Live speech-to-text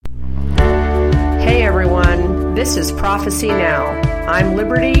This is Prophecy Now. I'm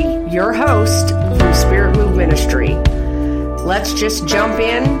Liberty, your host from Spirit Move Ministry. Let's just jump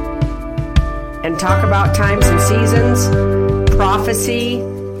in and talk about times and seasons, prophecy,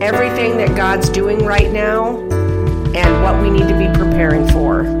 everything that God's doing right now, and what we need to be preparing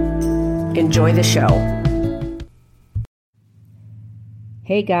for. Enjoy the show.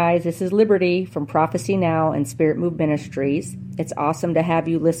 Hey guys, this is Liberty from Prophecy Now and Spirit Move Ministries. It's awesome to have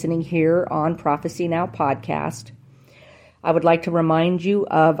you listening here on Prophecy Now podcast. I would like to remind you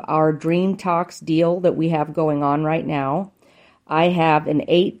of our Dream Talks deal that we have going on right now. I have an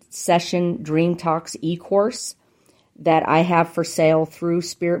 8-session Dream Talks e-course that I have for sale through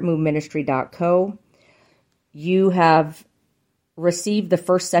spiritmoveministry.co. You have received the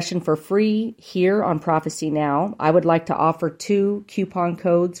first session for free here on Prophecy Now. I would like to offer 2 coupon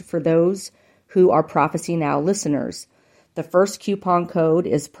codes for those who are Prophecy Now listeners. The first coupon code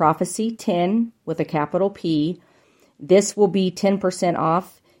is Prophecy10 with a capital P. This will be 10%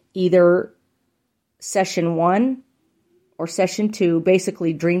 off either session 1 or session 2,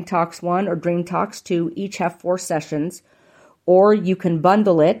 basically Dream Talks 1 or Dream Talks 2, each have 4 sessions, or you can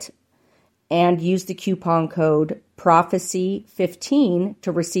bundle it and use the coupon code Prophecy15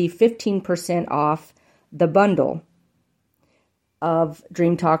 to receive 15% off the bundle of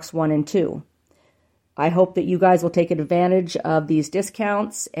Dream Talks 1 and 2. I hope that you guys will take advantage of these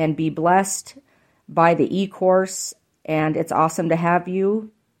discounts and be blessed by the e-course, and it's awesome to have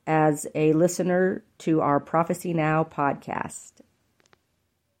you as a listener to our Prophecy Now podcast.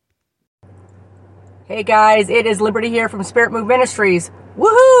 Hey guys, it is Liberty here from Spirit Move Ministries.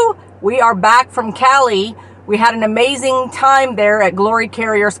 Woohoo! We are back from Cali. We had an amazing time there at Glory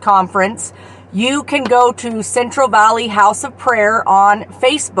Carriers Conference. You can go to Central Valley House of Prayer on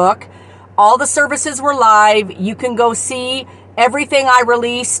Facebook. All the services were live. You can go see everything I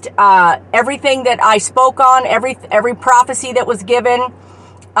released, everything that I spoke on, every prophecy that was given.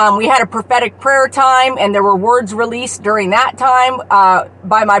 We had a prophetic prayer time, and there were words released during that time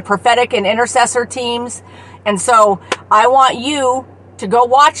by my prophetic and intercessor teams. And so I want you to go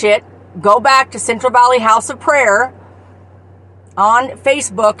watch it. Go back to Central Valley House of Prayer on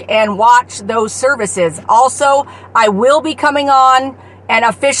Facebook and watch those services. Also, I will be coming on and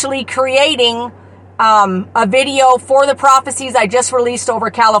officially creating a video for the prophecies I just released over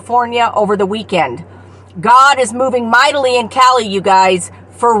California over the weekend. God is moving mightily in Cali, you guys,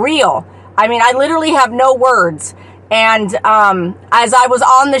 for real. I mean, I literally have no words. And as I was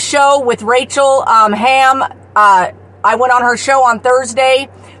on the show with Rachel Ham, I went on her show on Thursday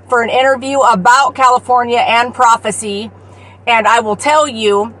for an interview about California and prophecy. And I will tell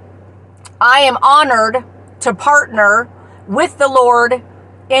you, I am honored to partner with the Lord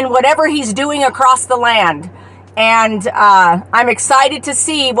in whatever He's doing across the land. And I'm excited to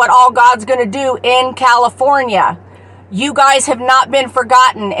see what all God's going to do in California. You guys have not been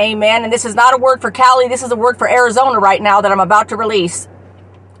forgotten, amen. And this is not a word for Cali. This is a word for Arizona right now that I'm about to release.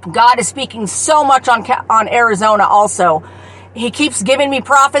 God is speaking so much on Arizona also. He keeps giving me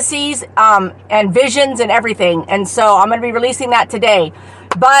prophecies and visions and everything. And so I'm going to be releasing that today.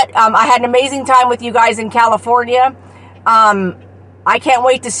 But I had an amazing time with you guys in California. I can't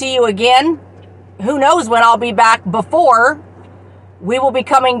wait to see you again. Who knows when I'll be back before. We will be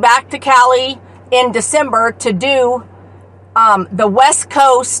coming back to Cali in December to do the West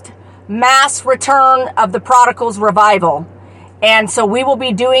Coast mass return of the Prodigals revival. And so we will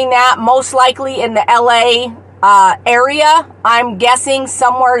be doing that most likely in the LA area. I'm guessing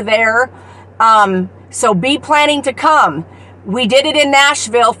somewhere there. So be planning to come. We did it in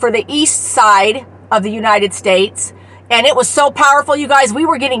Nashville for the east side of the United States. And it was so powerful, you guys. We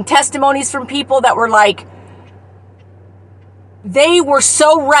were getting testimonies from people that were like, they were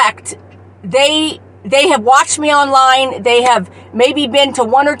so wrecked. They have watched me online. They have maybe been to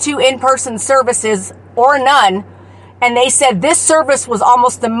 1 or 2 in-person services or none. And they said this service was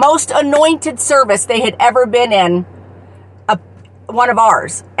almost the most anointed service they had ever been in, one of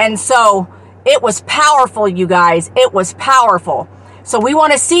ours. And so it was powerful, you guys. It was powerful. So we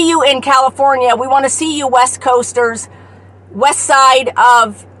want to see you in California. We want to see you West Coasters, west side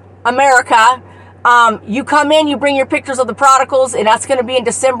of America. You come in, you bring your pictures of the prodigals, and that's going to be in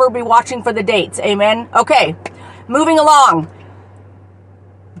December. Be watching for the dates. Amen. Okay, moving along.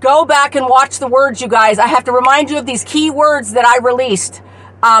 Go back and watch the words, you guys. I have to remind you of these key words that I released.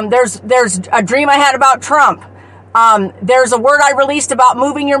 There's a dream I had about Trump. There's a word I released about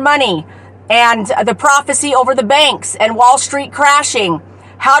moving your money and the prophecy over the banks and Wall Street crashing.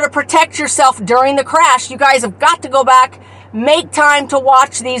 How to protect yourself during the crash. You guys have got to go back, make time to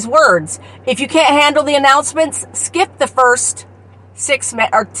watch these words. If you can't handle the announcements, skip the first 6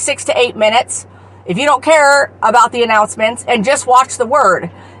 to 8 minutes if you don't care about the announcements, and just watch the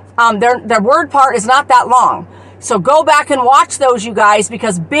word. Their word part is not that long. So go back and watch those, you guys,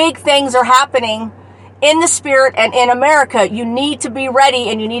 because big things are happening in the spirit and in America. You need to be ready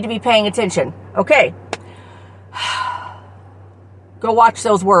and you need to be paying attention. Okay. Go watch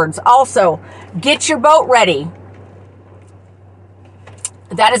those words. Also, get your boat ready.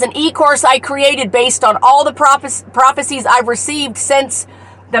 That is an e-course I created based on all the prophecies I've received since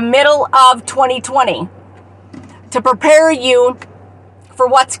the middle of 2020 to prepare you for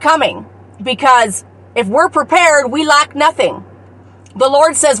what's coming. Because if we're prepared, we lack nothing. The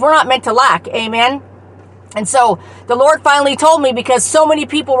Lord says we're not meant to lack. Amen. And so the Lord finally told me, because so many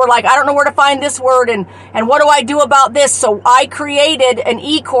people were like, I don't know where to find this word, and what do I do about this? So I created an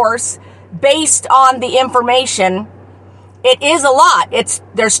e-course based on the information. It is a lot.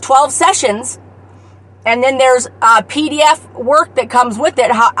 There's 12 sessions, and then there's a PDF work that comes with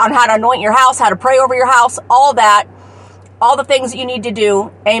it on how to anoint your house, how to pray over your house, all that, all the things that you need to do.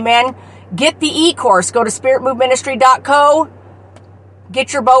 Amen. Get the e-course. Go to spiritmoveministry.co.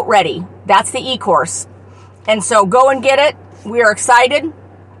 Get your boat ready. That's the e-course. And so go and get it. We are excited.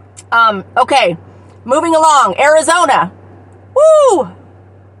 Okay, moving along. Arizona. Woo!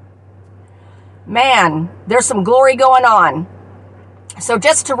 Man, there's some glory going on. So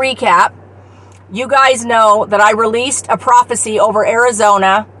just to recap, you guys know that I released a prophecy over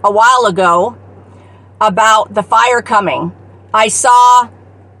Arizona a while ago about the fire coming. I saw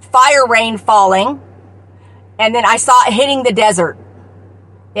fire rain falling, and then I saw it hitting the desert.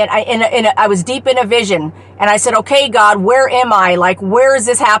 And I was deep in a vision, and I said, okay, God, where am I? Like, where is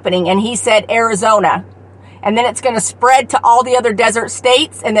this happening? And he said, Arizona. And then it's going to spread to all the other desert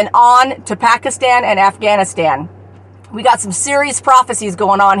states, and then on to Pakistan and Afghanistan. We got some serious prophecies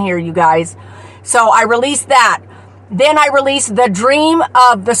going on here, you guys. So I released that. Then I released the dream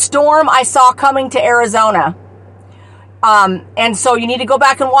of the storm I saw coming to Arizona. And so you need to go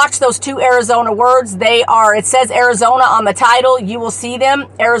back and watch those 2 Arizona words. It says Arizona on the title. You will see them,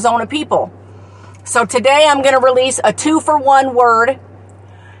 Arizona people. So today I'm going to release a 2-for-1 word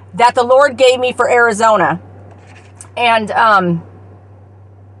that the Lord gave me for Arizona. And,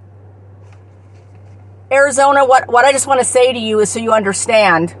 Arizona, what I just want to say to you is, so you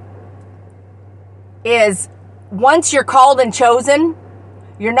understand, is once you're called and chosen,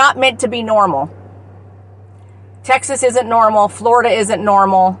 you're not meant to be normal. Texas isn't normal. Florida isn't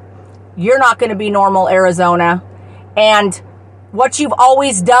normal. You're not going to be normal, Arizona. And what you've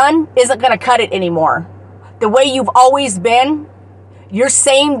always done isn't going to cut it anymore. The way you've always been, your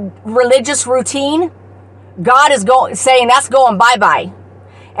same religious routine, God is saying that's going bye-bye.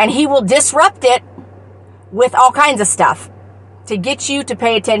 And he will disrupt it with all kinds of stuff to get you to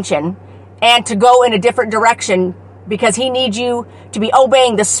pay attention and to go in a different direction, because he needs you to be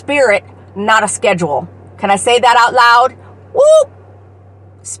obeying the Spirit, not a schedule. Can I say that out loud? Woo!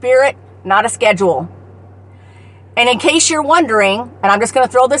 Spirit, not a schedule. And in case you're wondering, and I'm just going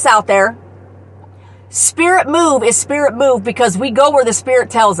to throw this out there, Spirit move is Spirit move because we go where the Spirit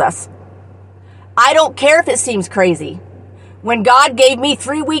tells us. I don't care if it seems crazy. When God gave me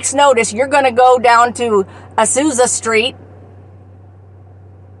 3 weeks notice, you're going to go down to Azusa Street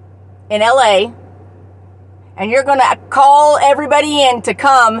in LA, and you're going to call everybody in to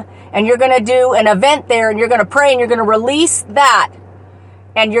come, and you're going to do an event there, and you're going to pray, and you're going to release that,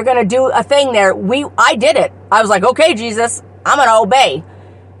 and you're going to do a thing there. I did it. I was like, okay, Jesus, I'm going to obey.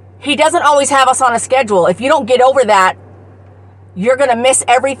 He doesn't always have us on a schedule. If you don't get over that, you're going to miss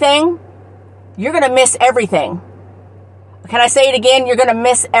everything. You're going to miss everything. Can I say it again? You're going to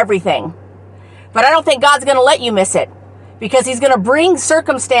miss everything. But I don't think God's going to let you miss it, because he's going to bring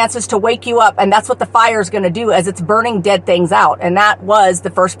circumstances to wake you up. And that's what the fire is going to do, as it's burning dead things out. And that was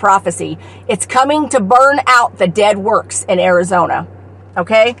the first prophecy. It's coming to burn out the dead works in Arizona.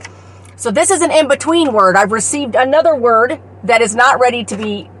 Okay? So this is an in-between word. I've received another word that is not ready to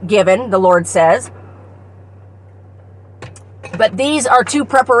be given, the Lord says. But these are 2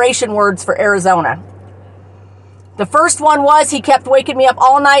 preparation words for Arizona. The first one was, he kept waking me up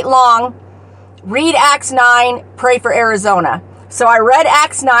all night long. Read Acts 9, pray for Arizona. So I read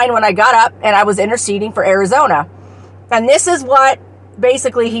Acts 9 when I got up, and I was interceding for Arizona. And this is what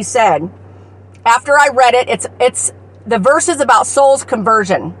basically he said. After I read it, it's the verses about souls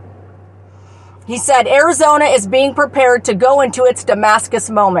conversion. He said, Arizona is being prepared to go into its Damascus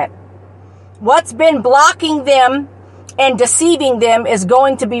moment. What's been blocking them and deceiving them is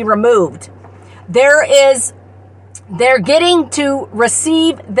going to be removed. They're getting to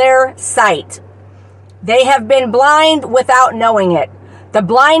receive their sight. They have been blind without knowing it. The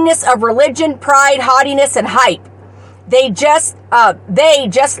blindness of religion, pride, haughtiness, and hype. They just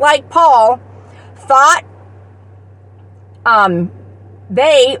like Paul, thought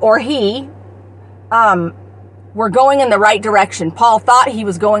they or he were going in the right direction. Paul thought he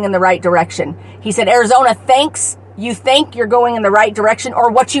was going in the right direction. He said, Arizona, you think you're going in the right direction,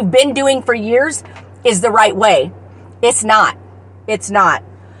 or what you've been doing for years is the right way. It's not. It's not.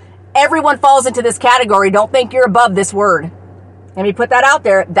 Everyone falls into this category. Don't think you're above this word. Let me put that out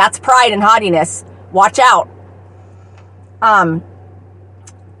there. That's pride and haughtiness. Watch out.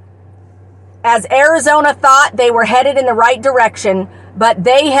 As Arizona thought they were headed in the right direction, but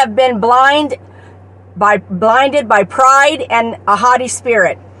they have been blinded by pride and a haughty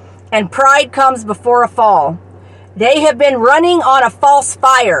spirit. And pride comes before a fall. They have been running on a false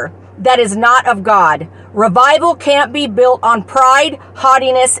fire that is not of God. Revival can't be built on pride,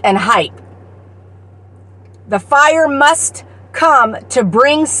 haughtiness, and hype. The fire must come to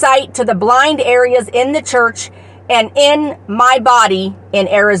bring sight to the blind areas in the church and in my body in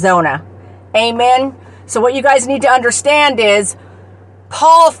Arizona. Amen. So what you guys need to understand is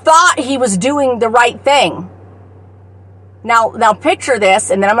Paul thought he was doing the right thing. Now picture this,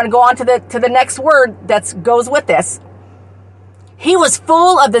 and then I'm going to go on to the next word that goes with this. He was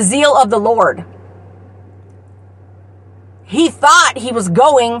full of the zeal of the Lord. He thought he was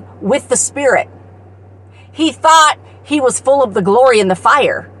going with the Spirit. He thought he was full of the glory and the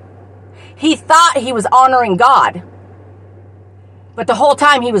fire. He thought he was honoring God. But the whole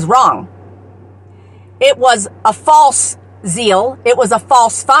time he was wrong. It was a false zeal. It was a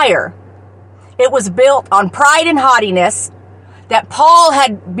false fire. It was built on pride and haughtiness that Paul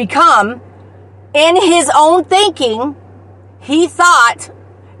had become. In his own thinking, he thought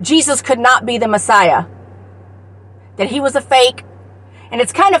Jesus could not be the Messiah, that he was a fake. And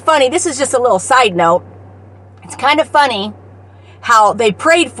it's kind of funny. This is just a little side note. It's kind of funny how they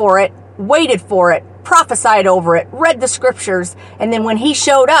prayed for it, waited for it, prophesied over it, read the scriptures, and then when he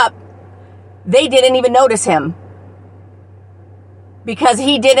showed up, they didn't even notice him because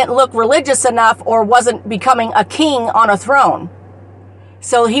he didn't look religious enough or wasn't becoming a king on a throne.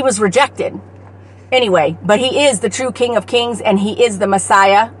 So he was rejected. Anyway, but he is the true King of Kings, and he is the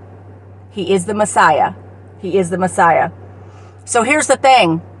Messiah. He is the Messiah. He is the Messiah. So here's the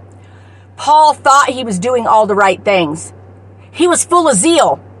thing. Paul thought he was doing all the right things. He was full of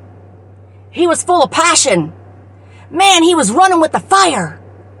zeal. He was full of passion. Man, he was running with the fire.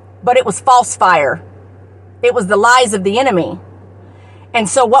 But it was false fire. It was the lies of the enemy. And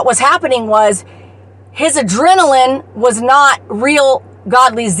so what was happening was his adrenaline was not real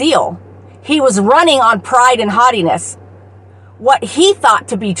godly zeal. He was running on pride and haughtiness. What he thought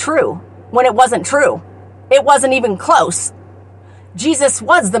to be true when it wasn't true. It wasn't even close. Jesus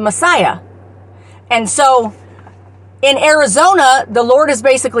was the Messiah. And so in Arizona, the Lord is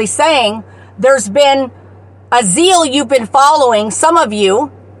basically saying there's been a zeal you've been following, some of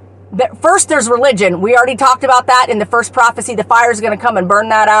you. First, there's religion. We already talked about that in the first prophecy. The fire is going to come and burn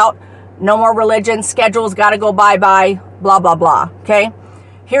that out. No more religion. Schedule's got to go bye-bye. Blah, blah, blah. Okay?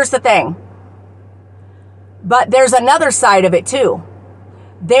 Here's the thing. But there's another side of it too.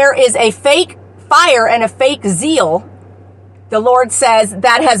 There is a fake fire and a fake zeal, the Lord says,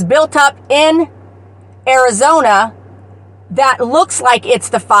 that has built up in Arizona that looks like it's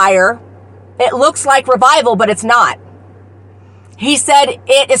the fire. It looks like revival, but it's not. He said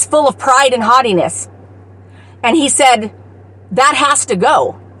it is full of pride and haughtiness. And he said that has to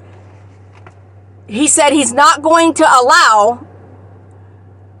go. He said he's not going to allow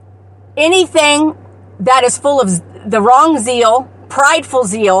anything that is full of the wrong zeal, prideful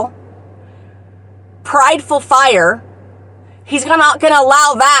fire. He's not going to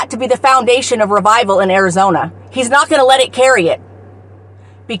allow that to be the foundation of revival in Arizona. He's not going to let it carry it.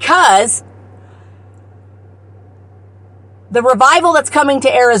 Because the revival that's coming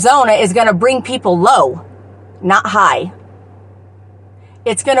to Arizona is going to bring people low, not high.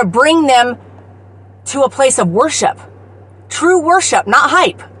 It's going to bring them to a place of worship. True worship, not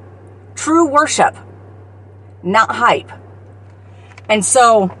hype. True worship, not hype. And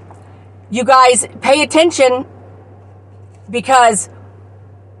so, you guys pay attention, because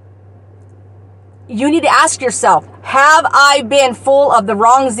you need to ask yourself, have I been full of the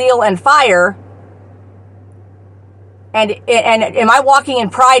wrong zeal and fire? And am I walking in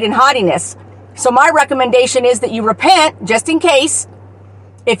pride and haughtiness? So my recommendation is that you repent, just in case.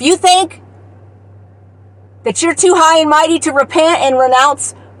 If you think that you're too high and mighty to repent and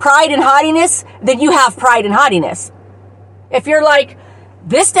renounce pride and haughtiness, then you have pride and haughtiness. If you're like,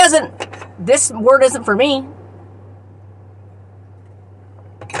 this word isn't for me.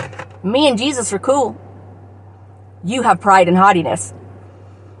 Me and Jesus are cool. You have pride and haughtiness.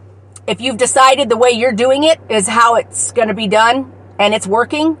 If you've decided the way you're doing it is how it's going to be done and it's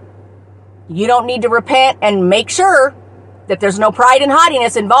working, you don't need to repent and make sure that there's no pride and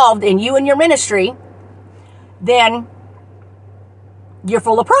haughtiness involved in you and your ministry, then you're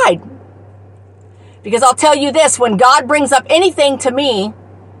full of pride. Because I'll tell you this, when God brings up anything to me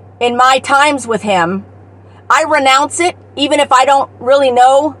in my times with him, I renounce it, even if I don't really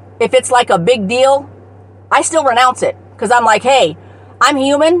know if it's like a big deal. I still renounce it because I'm like, hey, I'm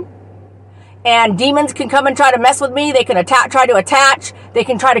human, and demons can come and try to mess with me. They can try to attach. They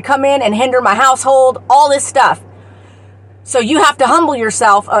can try to come in and hinder my household, all this stuff. So you have to humble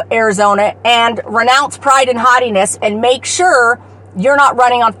yourself, Arizona, and renounce pride and haughtiness and make sure you're not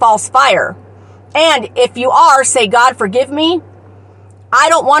running on false fire. And if you are, say, God, forgive me. I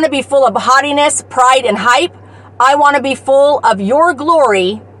don't want to be full of haughtiness, pride, and hype. I want to be full of your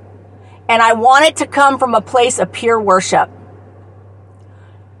glory, and I want it to come from a place of pure worship.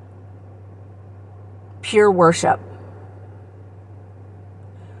 Pure worship.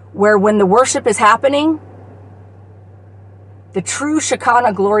 Where when the worship is happening, the true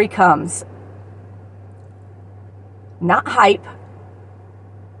Shekinah glory comes. Not hype.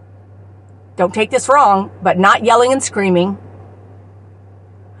 Don't take this wrong, but not yelling and screaming.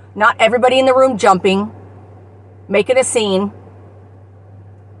 Not everybody in the room jumping, making a scene.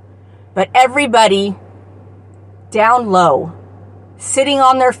 But everybody down low, sitting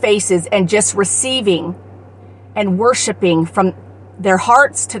on their faces and just receiving and worshiping from their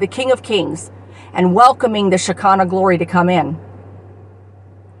hearts to the King of Kings and welcoming the Shekinah glory to come in.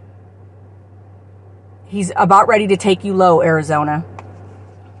 He's about ready to take you low, Arizona.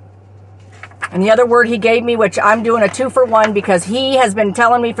 And the other word he gave me, which I'm doing a 2-for-1 because he has been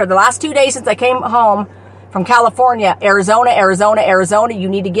telling me for the last 2 days since I came home from California, Arizona, Arizona, Arizona, you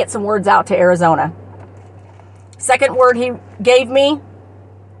need to get some words out to Arizona. Second word he gave me,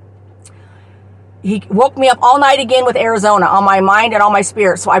 he woke me up all night again with Arizona on my mind and on my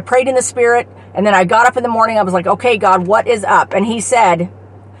spirit. So I prayed in the spirit, and then I got up in the morning. I was like, okay, God, what is up? And he said,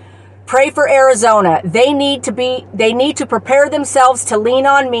 pray for Arizona. They need to prepare themselves to lean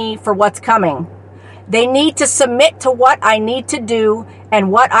on me for what's coming. They need to submit to what I need to do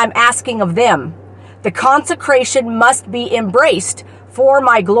and what I'm asking of them. The consecration must be embraced for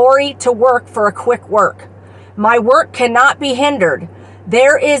my glory to work for a quick work. My work cannot be hindered.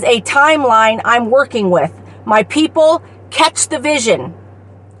 There is a timeline I'm working with. My people, catch the vision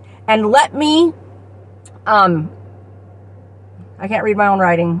and let me, I can't read my own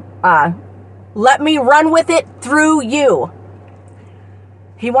writing. Let me run with it through you.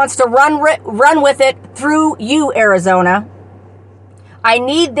 He wants to run with it through you, Arizona. I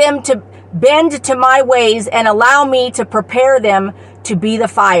need them to bend to my ways and allow me to prepare them to be the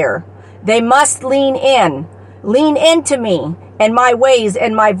fire. They must lean into me and my ways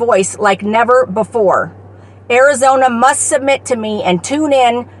and my voice like never before. Arizona must submit to me and tune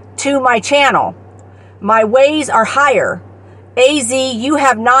in to my channel. My ways are higher. AZ, you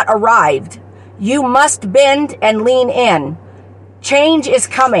have not arrived. You must bend and lean in. Change is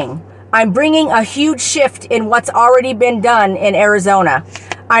coming. I'm bringing a huge shift in what's already been done in Arizona.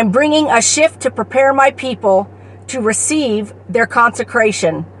 I'm bringing a shift to prepare my people to receive their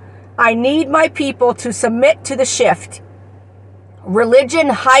consecration. I need my people to submit to the shift. Religion,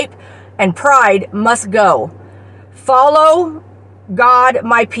 hype, and pride must go. Follow God,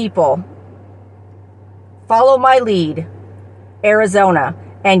 my people. Follow my lead, Arizona,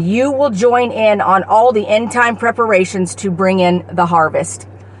 and you will join in on all the end time preparations to bring in the harvest.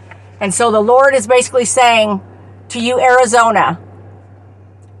 And so the Lord is basically saying to you, Arizona,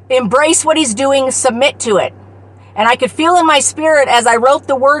 embrace what he's doing, submit to it. And I could feel in my spirit as I wrote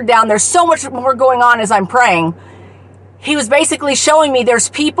the word down, there's so much more going on as I'm praying. He was basically showing me there's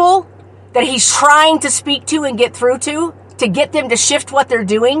people that he's trying to speak to and get through to get them to shift what they're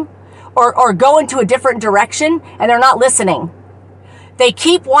doing or go into a different direction, and they're not listening. They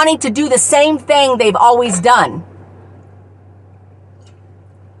keep wanting to do the same thing they've always done.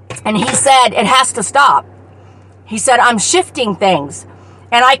 And he said, it has to stop. He said, I'm shifting things.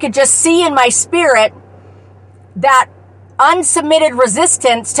 And I could just see in my spirit that unsubmitted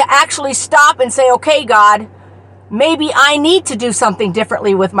resistance to actually stop and say, okay, God, maybe I need to do something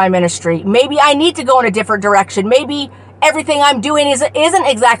differently with my ministry. Maybe I need to go in a different direction. Maybe everything I'm doing isn't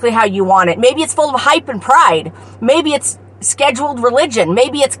exactly how you want it. Maybe it's full of hype and pride. Maybe it's scheduled religion.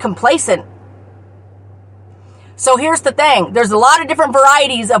 Maybe it's complacent. So here's the thing. There's a lot of different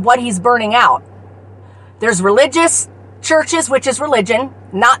varieties of what he's burning out. There's religious churches, which is religion,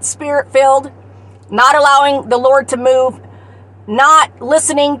 not spirit-filled, not allowing the Lord to move, not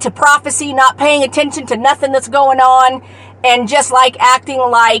listening to prophecy, not paying attention to nothing that's going on, and just like acting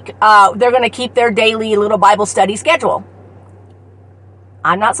like they're going to keep their daily little Bible study schedule.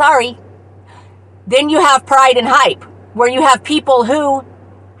 I'm not sorry. Then you have pride and hype, where you have people who,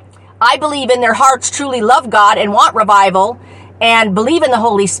 I believe in their hearts, truly love God and want revival and believe in the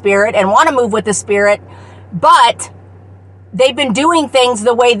Holy Spirit and want to move with the Spirit, but they've been doing things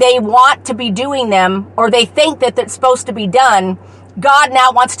the way they want to be doing them, or they think that it's supposed to be done. God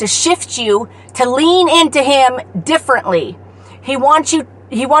now wants to shift you to lean into Him differently. He wants you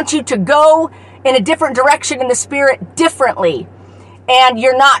to go in a different direction in the Spirit differently, and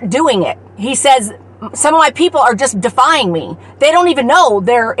you're not doing it. He says, some of my people are just defying me. They don't even know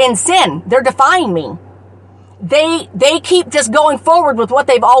they're in sin. They're defying me. They keep just going forward with what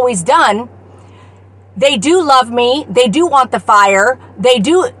they've always done. They do love me. They do want the fire. They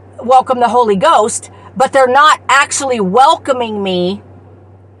do welcome the Holy Ghost, but they're not actually welcoming me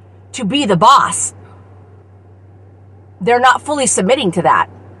to be the boss. They're not fully submitting to that.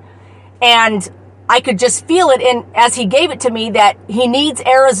 And I could just feel it as he gave it to me that he needs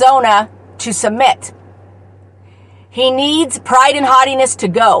Arizona to submit. He needs pride and haughtiness to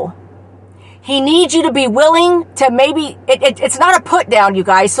go. He needs you to be willing to it's not a put down, you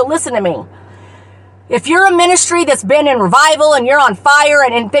guys, so listen to me. If you're a ministry that's been in revival and you're on fire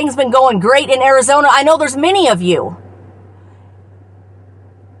and things been going great in Arizona, I know there's many of you.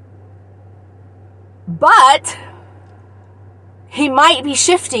 But he might be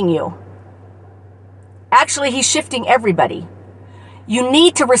shifting you. Actually, he's shifting everybody. You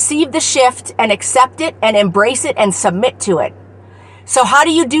need to receive the shift and accept it and embrace it and submit to it. So how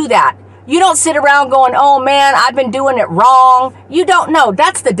do you do that? You don't sit around going, oh man, I've been doing it wrong. You don't know.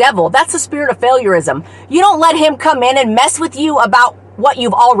 That's the devil. That's the spirit of failureism. You don't let him come in and mess with you about what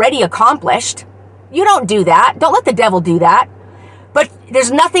you've already accomplished. You don't do that. Don't let the devil do that. But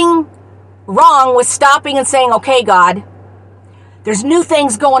there's nothing wrong with stopping and saying, okay, God, there's new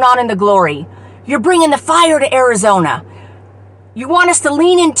things going on in the glory. You're bringing the fire to Arizona. You want us to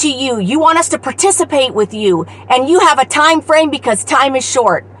lean into you. You want us to participate with you. And you have a time frame because time is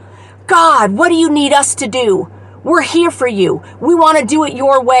short. God, what do you need us to do? We're here for you. We want to do it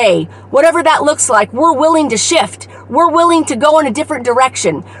your way. Whatever that looks like, we're willing to shift. We're willing to go in a different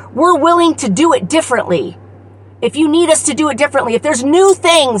direction. We're willing to do it differently. If you need us to do it differently, if there's new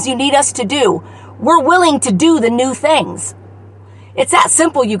things you need us to do, we're willing to do the new things. It's that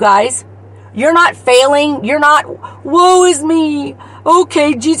simple, you guys. You're not failing. You're not, woe is me.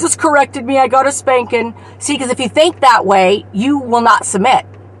 Okay, Jesus corrected me. I got a spanking. See, because if you think that way, you will not submit.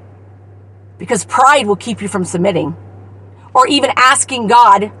 Because pride will keep you from submitting. Or even asking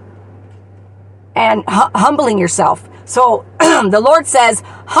God and humbling yourself. So the Lord says,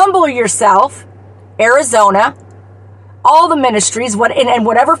 humble yourself, Arizona, all the ministries, in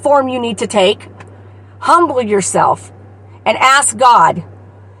whatever form you need to take, humble yourself and ask God,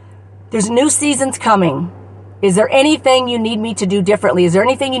 there's new seasons coming. Is there anything you need me to do differently? Is there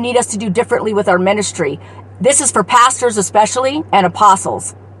anything you need us to do differently with our ministry? This is for pastors especially and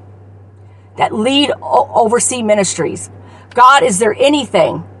apostles that lead, oversee ministries. God, is there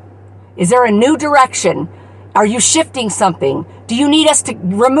anything? Is there a new direction? Are you shifting something? Do you need us to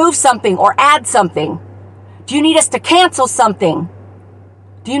remove something or add something? Do you need us to cancel something?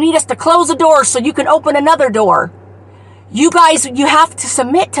 Do you need us to close a door so you can open another door? You guys, you have to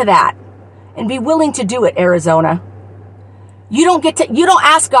submit to that and be willing to do it, Arizona. You don't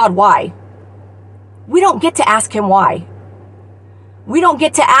ask God why. We don't get to ask him why. We don't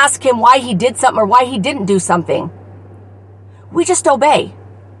get to ask him why he did something or why he didn't do something. We just obey.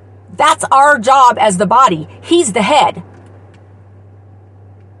 That's our job as the body. He's the head.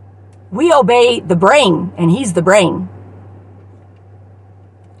 We obey the brain, and he's the brain.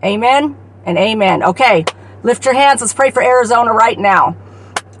 Amen and amen. Okay, lift your hands. Let's pray for Arizona right now.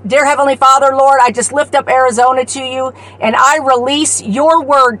 Dear Heavenly Father, Lord, I just lift up Arizona to you, and I release your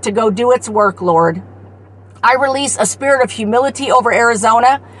word to go do its work, Lord. I release a spirit of humility over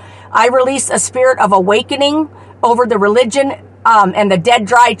Arizona. I release a spirit of awakening over the religion and the dead,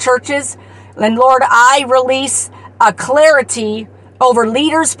 dry churches. And Lord, I release a clarity over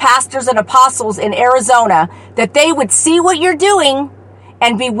leaders, pastors, and apostles in Arizona, that they would see what you're doing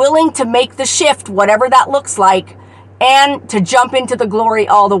and be willing to make the shift, whatever that looks like, and to jump into the glory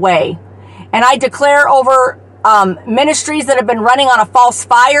all the way. And I declare over ministries that have been running on a false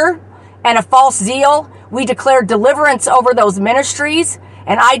fire and a false zeal, we declare deliverance over those ministries.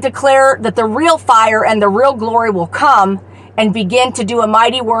 And I declare that the real fire and the real glory will come and begin to do a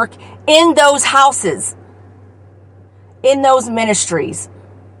mighty work in those houses, in those ministries,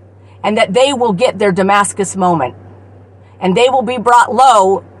 and that they will get their Damascus moment, and they will be brought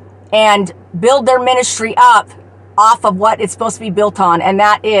low and build their ministry up off of what it's supposed to be built on, and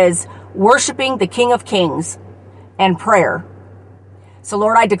that is worshiping the King of Kings and prayer. So,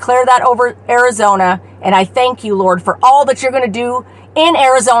 Lord, I declare that over Arizona, and I thank you, Lord, for all that you're going to do in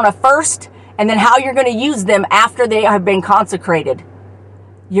Arizona first, and then how you're going to use them after they have been consecrated.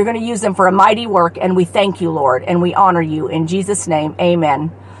 You're going to use them for a mighty work, and we thank you, Lord, and we honor you. In Jesus' name,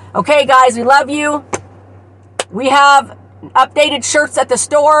 amen. Okay, guys, we love you. We have updated shirts at the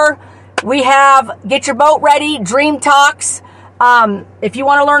store. We have Get Your Boat Ready, Dream Talks. If you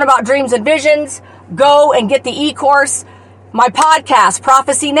want to learn about dreams and visions, go and get the e-course. My podcast,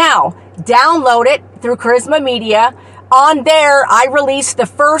 Prophecy Now, download it through Charisma Media. On there, I released the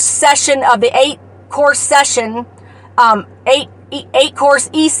first session of the 8-course session, 8-course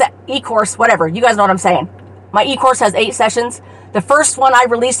e-course, whatever. You guys know what I'm saying. My e-course has 8 sessions. The first one I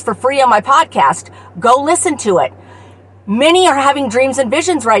released for free on my podcast. Go listen to it. Many are having dreams and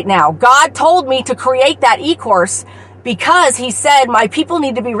visions right now. God told me to create that e-course because he said, my people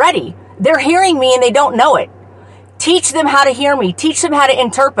need to be ready. They're hearing me and they don't know it. Teach them how to hear me. Teach them how to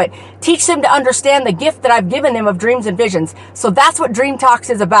interpret. Teach them to understand the gift that I've given them of dreams and visions. So that's what Dream Talks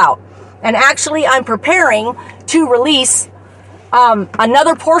is about. And actually, I'm preparing to release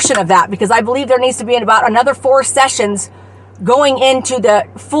another portion of that because I believe there needs to be about another 4 sessions going into the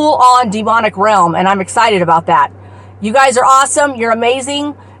full-on demonic realm. And I'm excited about that. You guys are awesome. You're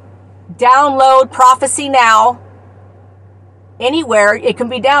amazing. Download Prophecy Now. Anywhere it can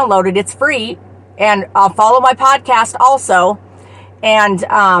be downloaded. It's free. And follow my podcast also. And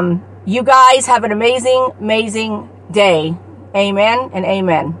you guys have an amazing, amazing day. Amen and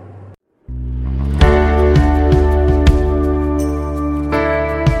amen.